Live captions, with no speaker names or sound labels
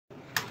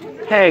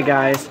Hey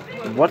guys,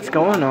 what's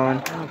going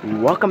on?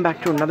 Welcome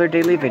back to another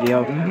daily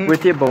video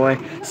with your boy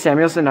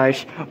Samuel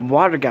Zanish,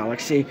 Water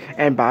Galaxy,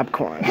 and Bob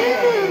Corn.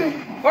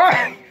 Where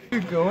are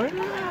you going?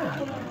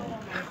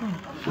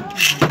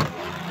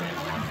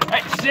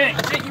 Hey, shit,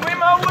 you in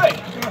my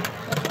way.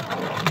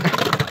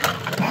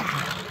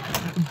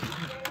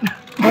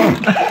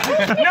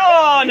 No.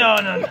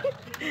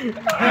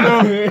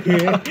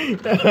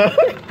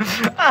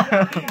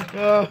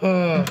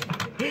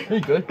 Are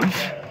you good?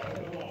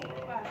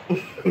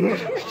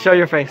 Show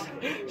your face.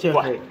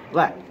 What?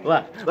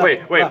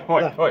 Wait,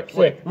 hold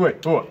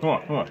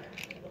on.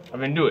 I'm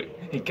gonna do it.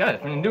 Hey guys,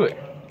 I'm gonna do it.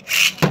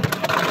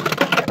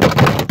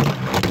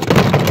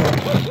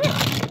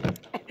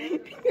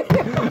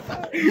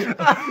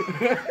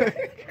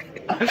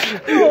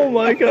 Oh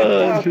my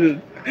god.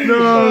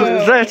 No,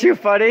 is that too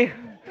funny?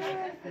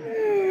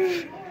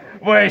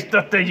 Why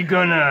stuff that you're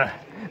gonna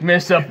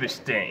mess up this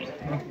thing?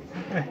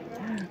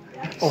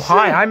 Oh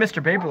hi, I'm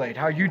Mr. Beyblade.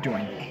 How are you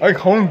doing? I'm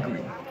hungry.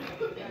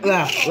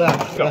 Go. Hey,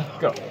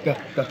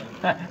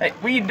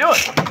 what are you doing?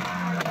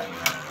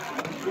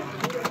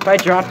 If I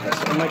drop this,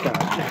 oh my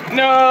god.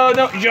 No,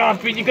 don't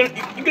drop it. You're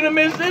gonna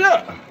mess it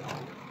up.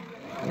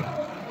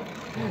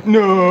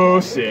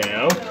 No,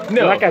 Sam. No. I'm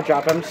not gonna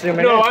drop it, I'm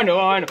assuming. No, I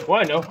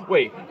know.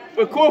 Wait,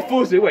 cool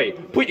fools it.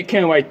 Wait, put your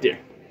can right there.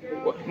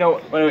 No.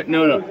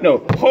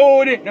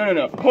 Hold it.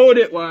 No. Hold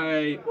it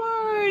right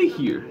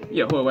here.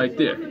 Yeah, hold it right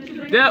there.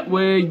 That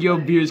way your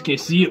viewers can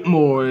see it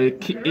more.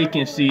 It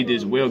can see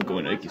this wheel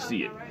going. They can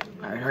see it.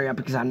 Alright, hurry up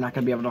because I'm not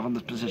gonna be able to hold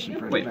this position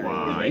for a Wait, very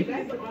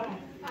why?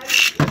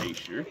 Are you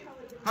sure?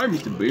 Hi,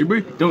 Mr.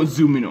 Baby. Don't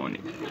zoom in on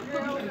it.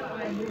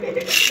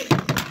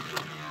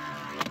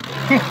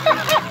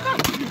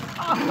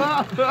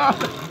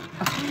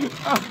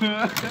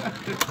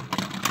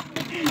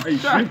 Are you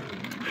sure?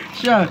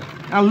 Sure.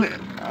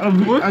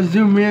 I'll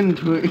zoom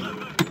into it.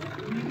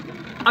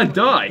 I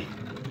die.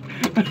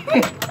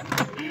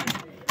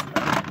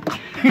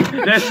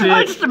 That's it.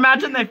 I just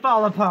imagine they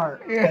fall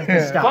apart.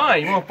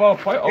 Fine, you won't fall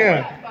apart. Oh,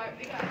 Yeah.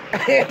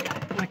 Oh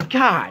my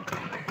god.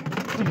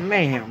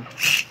 Man.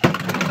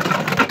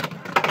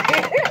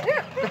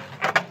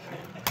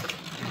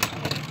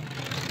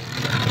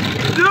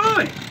 do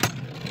it.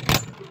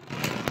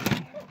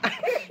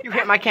 You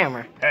hit my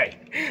camera. Hey.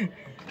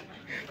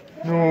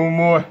 No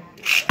more.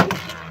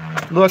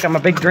 Look, I'm a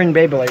big green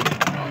Beyblade.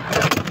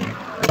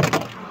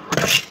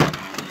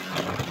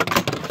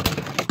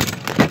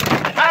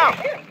 Ow!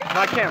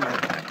 My camera.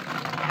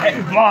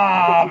 Hey,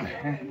 Bob.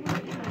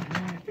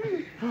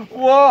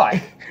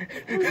 Why?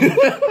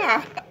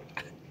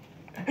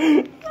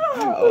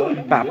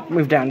 Bob,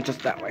 move down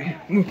just that way.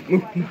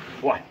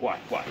 Why?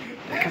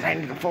 Because I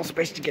need the full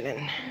space to get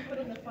in.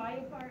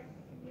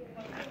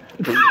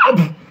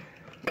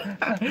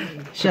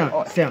 Sam.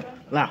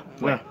 La.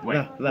 Wait.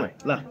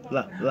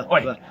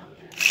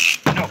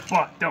 No,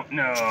 Bob, don't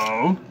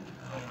know.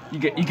 You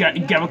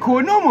got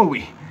record normal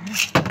way.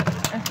 It's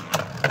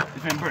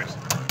been burst.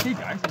 Hey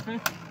guys, it's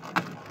been.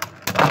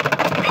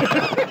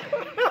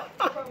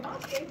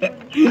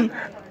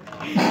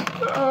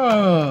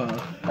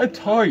 I'm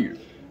tired.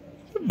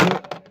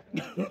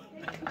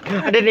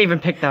 I didn't even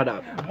pick that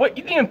up. What?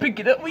 You didn't pick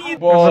it up? What you?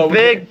 There's a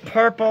big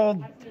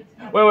purple.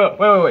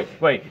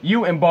 Wait.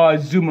 You and Bob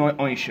zoom on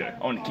your shirt,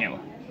 on the camera.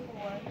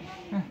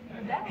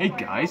 Hey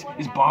guys,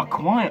 it's Bob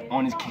quiet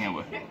on his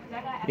camera.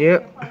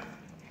 Yep.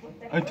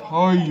 I'm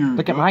tired.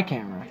 Look at my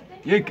camera.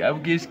 Yeah, guy will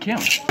get his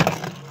camera.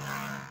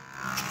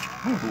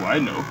 Oh, I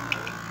know.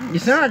 You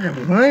sound like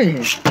a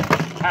plane.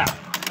 How?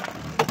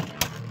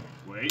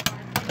 Wait.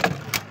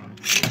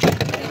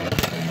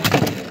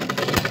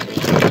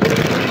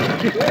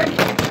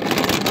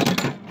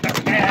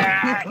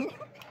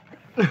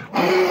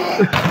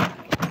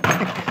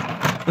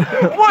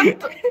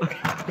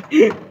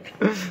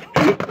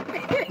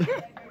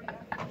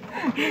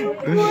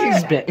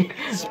 What the?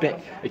 Spit.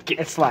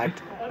 It's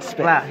lagged.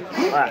 Spit. La.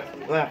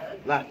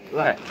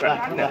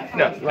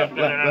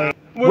 No.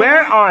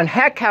 Where on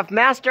heck have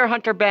Master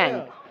Hunter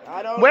been?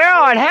 Where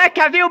on heck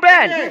have you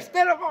been?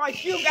 Instead of my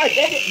shoe, guys,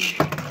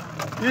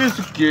 It's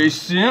okay,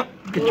 Simp.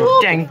 Get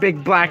your dang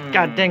big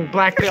goddamn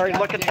Blackberry.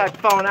 Look at that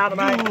phone out of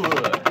my.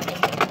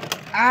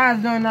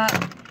 eyes are not.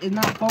 It's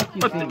not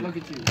focused. Look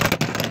at you.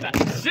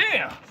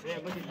 Sam.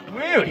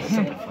 Really?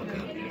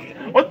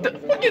 What the?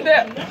 Look at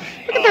that.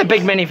 Look at that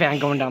big minivan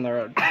going down the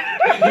road.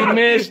 You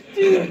missed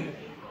it.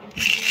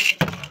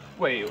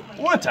 Wait,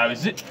 what time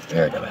is it?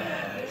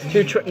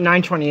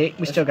 9:28.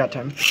 We still got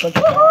time.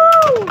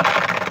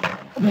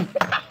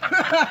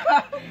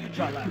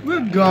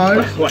 Look,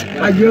 guys. What?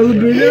 I yellow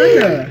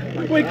banana.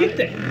 Wait, get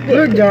that.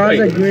 Look, guys.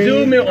 A green.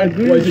 Zoom in on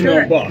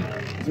shirt. Bob.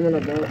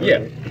 Yeah.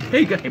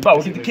 Hey, Bob,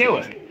 look at the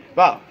camera.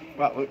 Wow.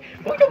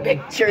 Look at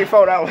big cherry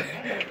phone out.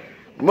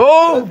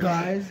 Oh, Move!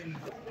 guys.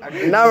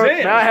 Now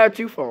I have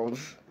two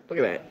phones. Look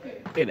at that.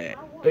 Look at that.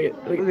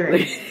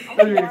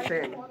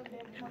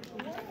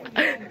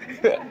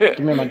 Give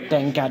me my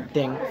dang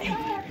goddamn.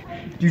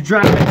 You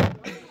drop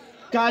it.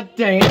 God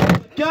dang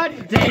it.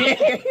 God dang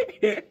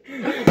it.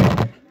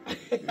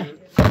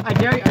 I I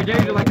dare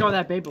you to let go of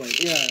that Beyblade.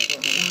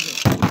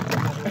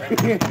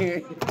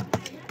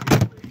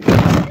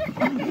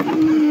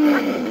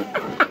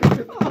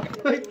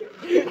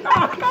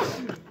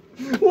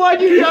 Why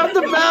do you have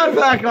the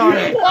backpack on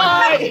it?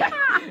 Why?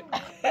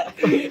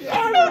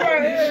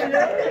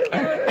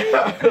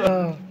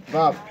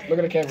 Bob, look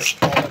at the camera.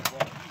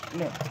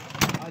 No.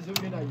 I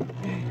zoomed in on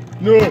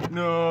you.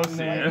 No,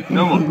 Sam.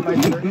 No more.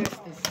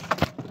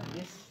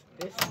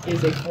 This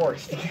is a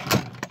force.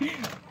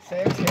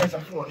 Sam's hair is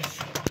a force.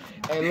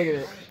 And look at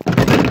it.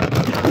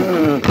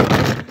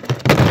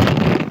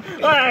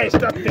 Alright,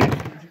 stop that.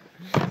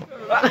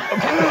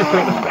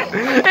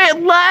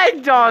 It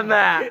lagged on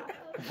that.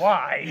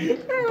 Why?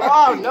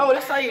 Oh no,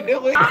 that's how you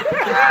do it.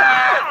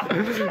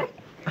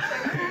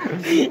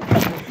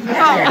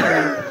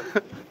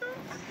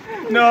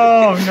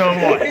 No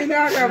more.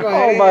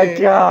 Oh my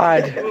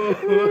god.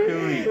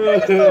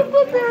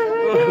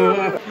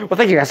 Well,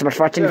 thank you guys so much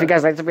for watching. If you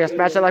guys liked the video,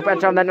 smash that like button,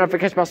 turn on that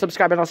notification bell,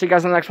 subscribe, and I'll see you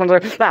guys in the next one.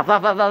 Laugh, laugh,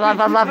 laugh, laugh, laugh,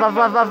 laugh, laugh,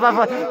 laugh, laugh, laugh,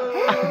 laugh.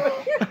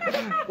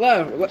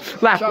 Laugh,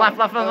 laugh, laugh,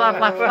 laugh, laugh, laugh,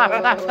 laugh,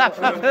 laugh, laugh,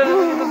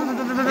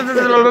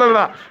 laugh,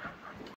 laugh.